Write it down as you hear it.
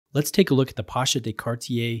Let's take a look at the Pasha de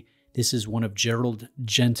Cartier. This is one of Gerald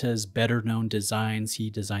Genta's better known designs. He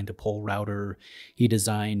designed the pole router. He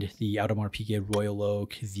designed the Audemars Piguet Royal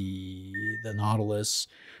Oak, the Nautilus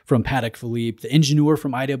from Patek Philippe, the Ingenieur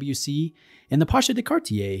from IWC, and the Pasha de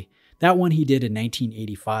Cartier. That one he did in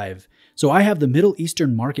 1985. So I have the Middle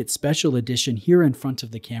Eastern Market Special Edition here in front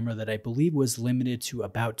of the camera that I believe was limited to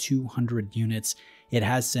about 200 units. It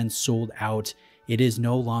has since sold out. It is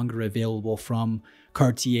no longer available from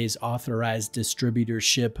Cartier's authorized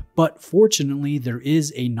distributorship, but fortunately there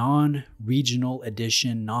is a non-regional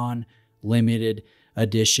edition, non-limited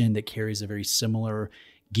edition that carries a very similar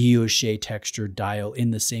guilloche textured dial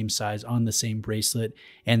in the same size on the same bracelet,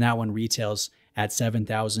 and that one retails at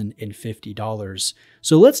 $7,050.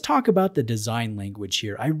 So let's talk about the design language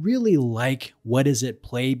here. I really like what is at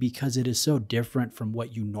play because it is so different from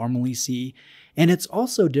what you normally see, and it's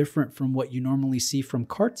also different from what you normally see from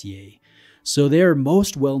Cartier. So they're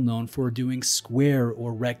most well known for doing square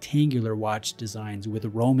or rectangular watch designs with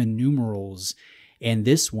Roman numerals. And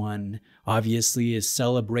this one obviously is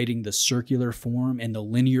celebrating the circular form and the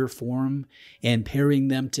linear form and pairing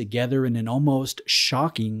them together in an almost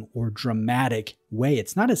shocking or dramatic way.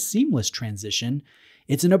 It's not a seamless transition,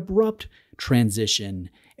 it's an abrupt transition.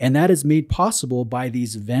 And that is made possible by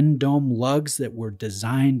these Vendome lugs that were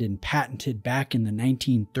designed and patented back in the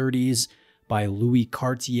 1930s by Louis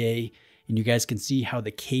Cartier. And you guys can see how the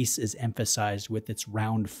case is emphasized with its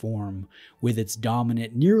round form, with its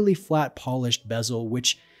dominant, nearly flat polished bezel,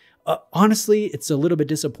 which honestly, it's a little bit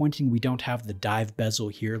disappointing we don't have the dive bezel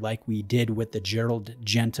here like we did with the Gerald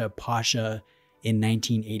Genta Pasha in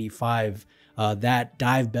 1985. That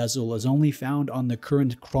dive bezel is only found on the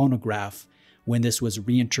current chronograph when this was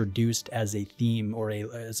reintroduced as a theme or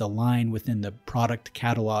as a line within the product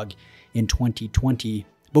catalog in 2020.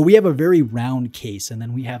 But we have a very round case, and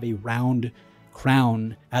then we have a round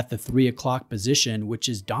crown at the 3 o'clock position, which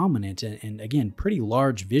is dominant and again, pretty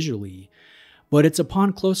large visually. But it's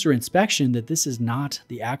upon closer inspection that this is not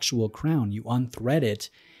the actual crown. You unthread it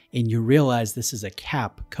and you realize this is a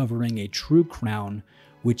cap covering a true crown,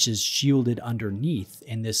 which is shielded underneath.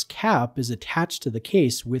 And this cap is attached to the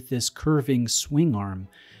case with this curving swing arm.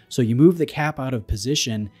 So you move the cap out of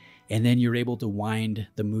position, and then you're able to wind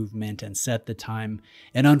the movement and set the time.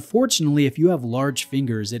 And unfortunately, if you have large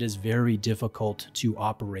fingers, it is very difficult to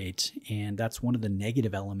operate. And that's one of the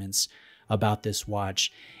negative elements about this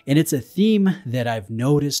watch. And it's a theme that I've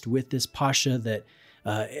noticed with this Pasha that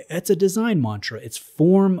it's a design mantra. It's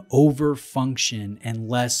form over function and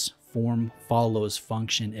less form follows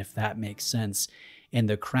function, if that makes sense. And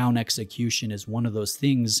the crown execution is one of those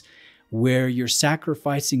things where you're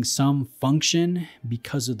sacrificing some function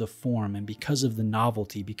because of the form and because of the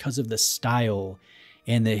novelty, because of the style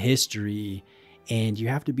and the history, and you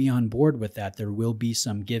have to be on board with that. There will be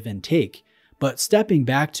some give and take. But stepping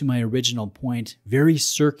back to my original point, very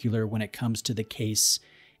circular when it comes to the case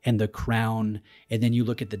and the crown, and then you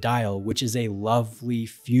look at the dial, which is a lovely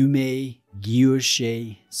fume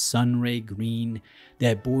guilloche sunray green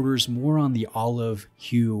that borders more on the olive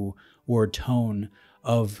hue or tone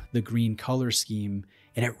of the green color scheme,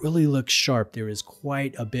 and it really looks sharp. There is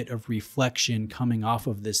quite a bit of reflection coming off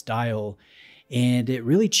of this dial, and it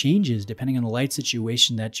really changes depending on the light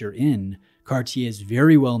situation that you're in. Cartier is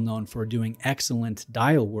very well known for doing excellent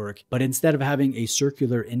dial work, but instead of having a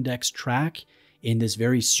circular index track in this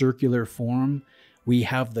very circular form, we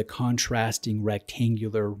have the contrasting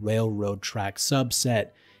rectangular railroad track subset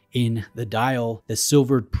in the dial. The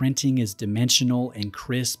silvered printing is dimensional and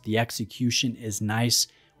crisp. The execution is nice.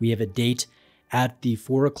 We have a date at the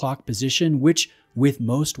 4 o'clock position, which with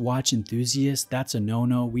most watch enthusiasts, that's a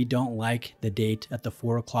no-no. We don't like the date at the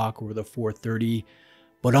 4 o'clock or the 4:30.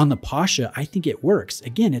 But on the Pasha, I think it works.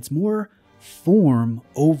 Again, it's more form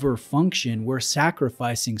over function. We're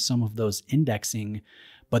sacrificing some of those indexing,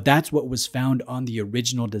 but that's what was found on the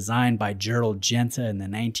original design by Gerald Genta in the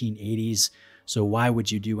 1980s. So why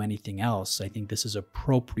would you do anything else? I think this is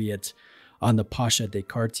appropriate on the Pasha de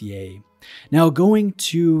Cartier. Now going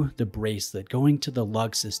to the bracelet, going to the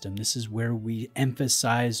lug system, this is where we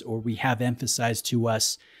emphasize, or we have emphasized to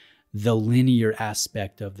us, the linear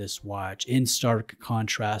aspect of this watch in stark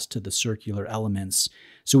contrast to the circular elements.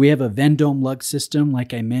 So we have a Vendome lug system,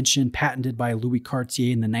 like I mentioned, patented by Louis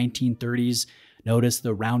Cartier in the 1930s. Notice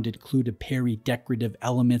the rounded clou de Paris decorative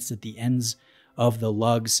elements at the ends of the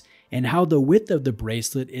lugs, and how the width of the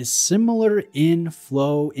bracelet is similar in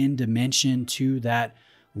flow, in dimension to that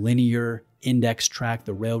linear index track,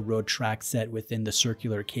 the railroad track set within the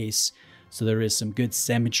circular case. So there is some good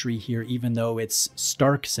symmetry here, even though it's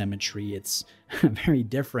stark symmetry. It's very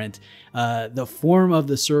different. The form of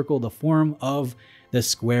the circle, the form of the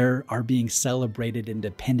square are being celebrated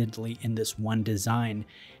independently in this one design.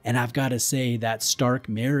 And I've got to say that stark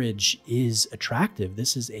marriage is attractive.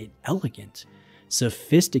 This is an elegant,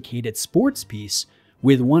 sophisticated sports piece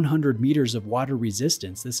with 100 meters of water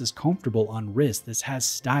resistance. This is comfortable on wrist. This has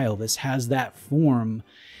style. This has that form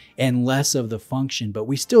and less of the function, but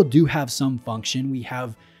we still do have some function. We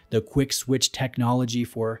have the quick switch technology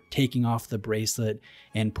for taking off the bracelet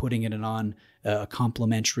and putting it on a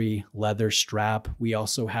complementary leather strap. We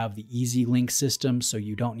also have the Easy Link system, so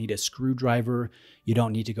you don't need a screwdriver. You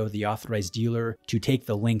don't need to go to the authorized dealer to take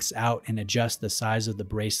the links out and adjust the size of the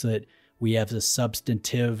bracelet. We have the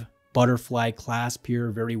substantive butterfly clasp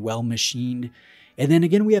here, very well machined. And then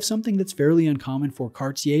again, we have something that's fairly uncommon for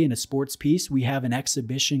Cartier in a sports piece. We have an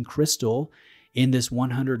exhibition crystal in this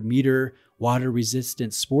 100-meter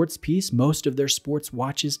water-resistant sports piece. Most of their sports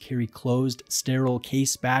watches carry closed, sterile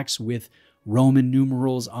case backs with Roman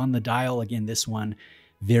numerals on the dial. Again, this one,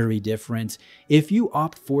 very different. If you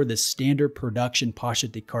opt for the standard production Pasha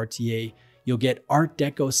de Cartier, you'll get Art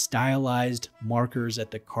Deco stylized markers at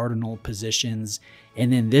the cardinal positions.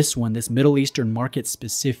 And then this one, this Middle Eastern market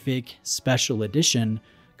specific special edition,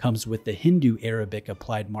 comes with the Hindu Arabic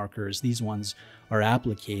applied markers. These ones are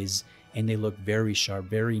appliques and they look very sharp,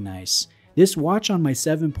 very nice. This watch on my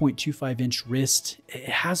 7.25 inch wrist, it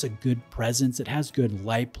has a good presence. It has good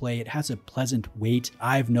light play. It has a pleasant weight.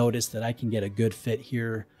 I've noticed that I can get a good fit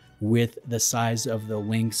here with the size of the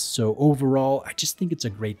links. So overall, I just think it's a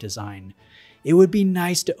great design. It would be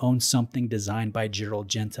nice to own something designed by Gerald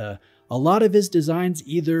Genta. A lot of his designs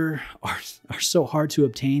either are so hard to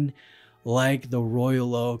obtain, like the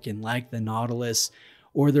Royal Oak and like the Nautilus,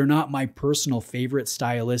 or they're not my personal favorite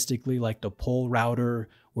stylistically, like the Pole Router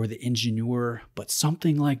or the Ingenieur, but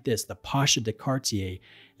something like this, the Pasha de Cartier,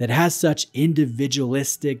 that has such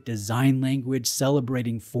individualistic design language,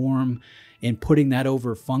 celebrating form, and putting that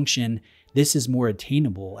over function. This is more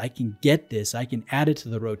attainable. I can get this, I can add it to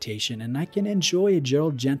the rotation, and I can enjoy a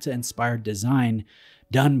Gerald Genta inspired design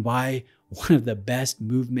done by one of the best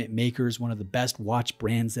movement makers, one of the best watch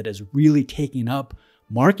brands that has really taken up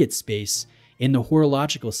market space in the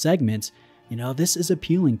horological segment. You know, this is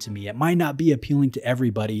appealing to me. It might not be appealing to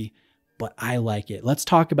everybody, but I like it. Let's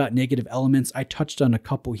talk about negative elements. I touched on a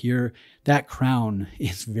couple here. That crown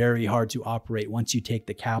is very hard to operate once you take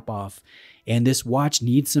the cap off. And this watch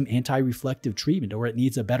needs some anti-reflective treatment, or it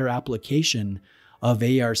needs a better application of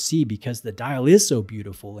ARC, because the dial is so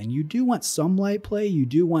beautiful. And you do want some light play, you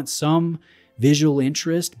do want some visual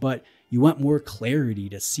interest, but you want more clarity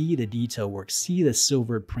to see the detail work, see the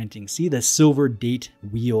silvered printing, see the silver date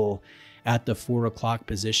wheel at the 4 o'clock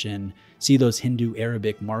position, see those Hindu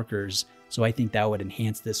Arabic markers. So I think that would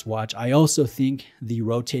enhance this watch. I also think the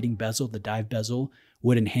rotating bezel, the dive bezel,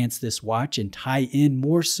 would enhance this watch and tie in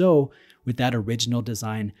more so with that original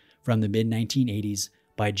design from the mid-1980s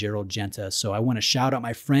by Gerald Genta. So I want to shout out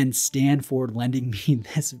my friend Stan for lending me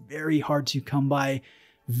this very hard to come by,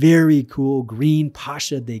 very cool green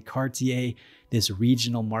Pasha de Cartier, this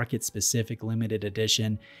regional market specific limited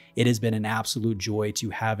edition. It has been an absolute joy to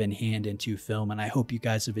have in hand and to film, and I hope you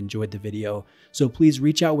guys have enjoyed the video. So please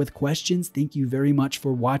reach out with questions. Thank you very much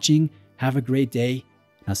for watching. Have a great day,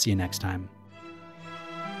 and I'll see you next time.